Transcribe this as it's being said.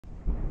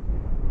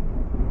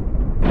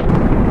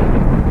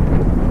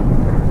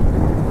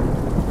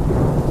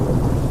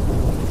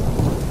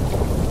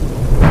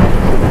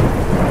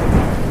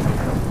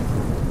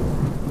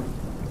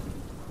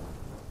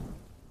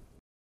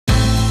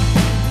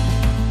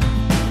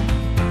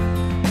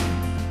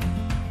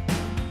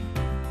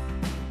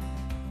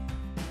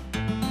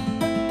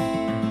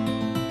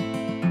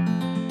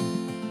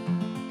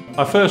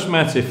I first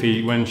met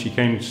Ife when she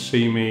came to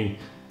see me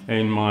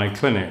in my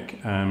clinic.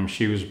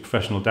 She was a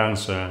professional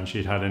dancer and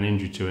she'd had an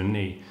injury to her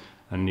knee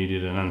and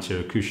needed an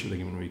anterior cruciate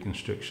ligament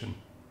reconstruction.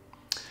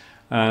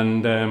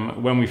 And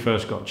when we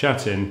first got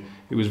chatting,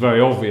 it was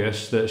very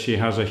obvious that she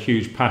has a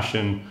huge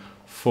passion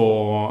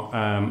for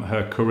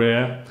her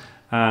career,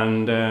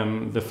 and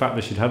the fact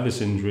that she'd had this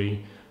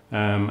injury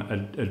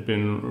had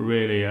been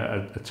really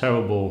a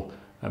terrible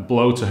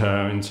blow to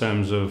her in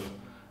terms of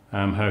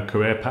her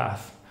career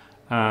path.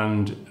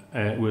 And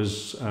it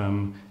was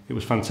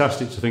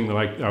fantastic to think that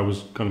I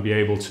was going to be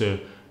able to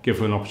give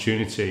her an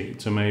opportunity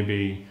to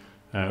maybe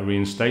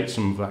reinstate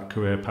some of that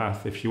career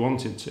path if she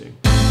wanted to.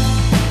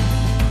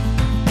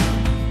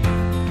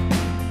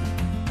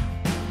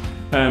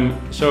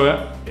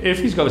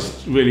 Ife's got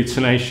this really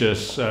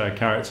tenacious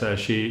character.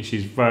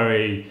 She's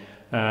very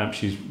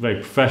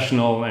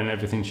professional in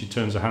everything she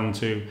turns her hand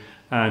to,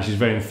 and she's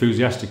very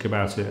enthusiastic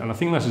about it. And I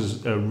think this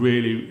is a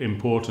really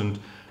important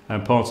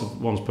part of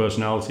one's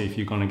personality if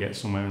you're going to get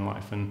somewhere in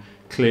life. And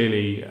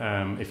clearly,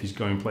 Ife's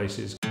going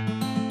places.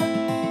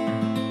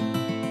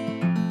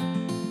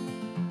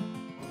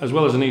 As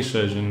well as a knee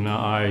surgeon,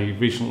 I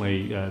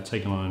recently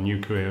taken on a new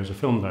career as a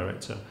film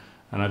director,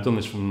 and I've done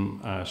this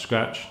from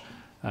scratch.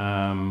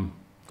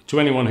 To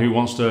anyone who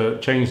wants to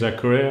change their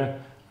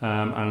career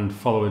and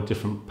follow a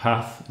different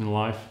path in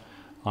life,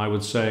 I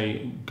would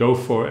say go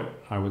for it.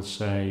 I would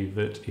say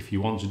that if you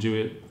want to do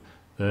it,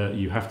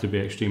 you have to be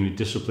extremely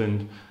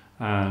disciplined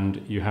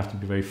and you have to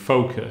be very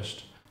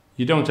focused.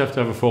 You don't have to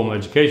have a formal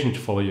education to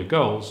follow your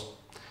goals,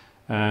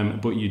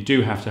 but you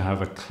do have to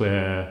have a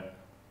clear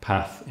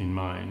path in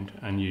mind,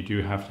 and you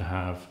do have to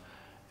have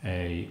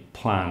a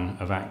plan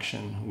of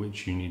action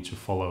which you need to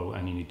follow,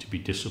 and you need to be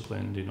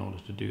disciplined in order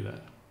to do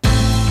that.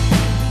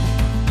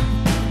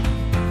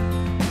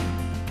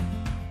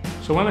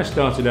 So when I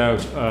started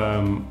out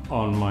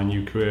on my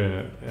new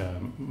career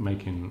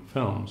making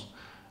films,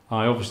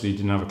 I obviously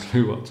didn't have a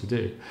clue what to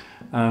do,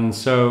 and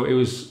so it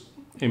was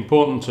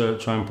important to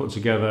try and put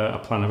together a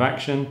plan of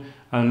action.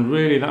 And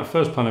really that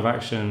first plan of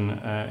action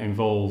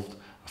involved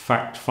a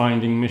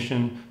fact-finding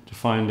mission to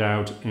find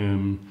out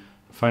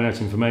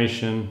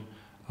information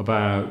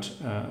about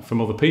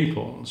from other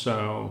people.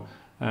 So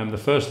the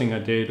first thing I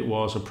did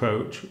was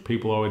approach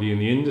people already in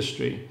the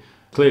industry.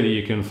 Clearly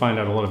you can find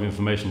out a lot of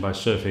information by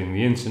surfing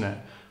the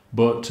internet,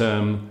 but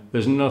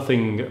there's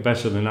nothing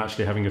better than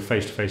actually having a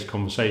face-to-face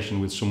conversation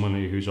with someone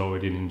who's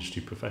already an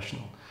industry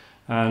professional.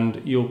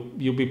 And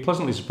you'll be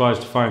pleasantly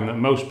surprised to find that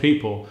most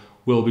people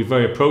will be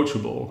very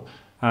approachable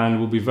and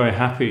will be very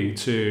happy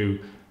to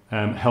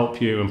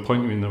help you and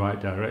point you in the right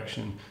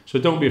direction. So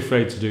don't be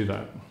afraid to do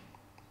that.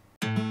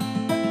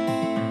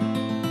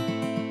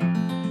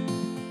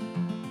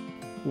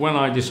 When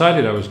I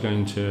decided I was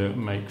going to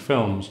make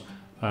films,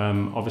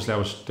 obviously I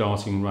was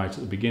starting right at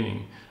the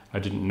beginning. I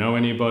didn't know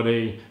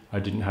anybody, I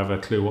didn't have a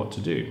clue what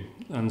to do.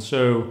 And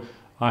so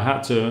I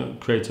had to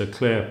create a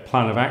clear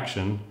plan of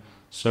action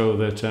so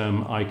that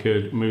I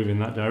could move in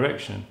that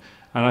direction.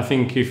 And I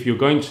think if you're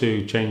going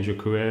to change your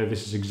career,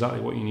 this is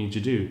exactly what you need to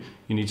do.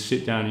 You need to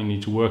sit down, you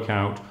need to work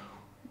out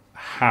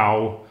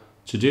how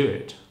to do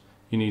it.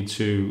 You need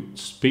to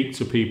speak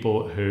to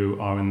people who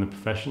are in the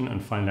profession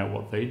and find out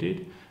what they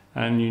did.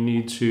 And you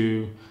need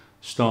to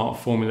start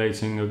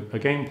formulating a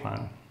game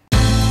plan.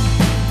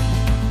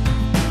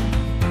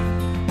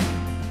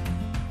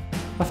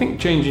 I think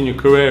changing your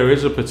career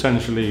is a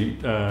potentially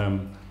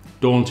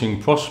daunting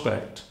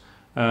prospect.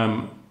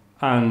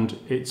 And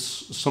it's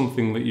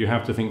something that you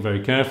have to think very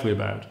carefully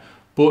about.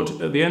 But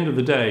at the end of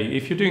the day,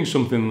 if you're doing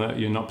something that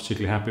you're not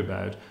particularly happy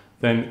about,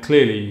 then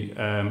clearly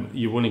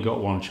you've only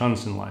got one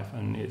chance in life,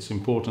 and it's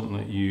important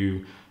that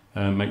you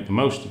make the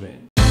most of it.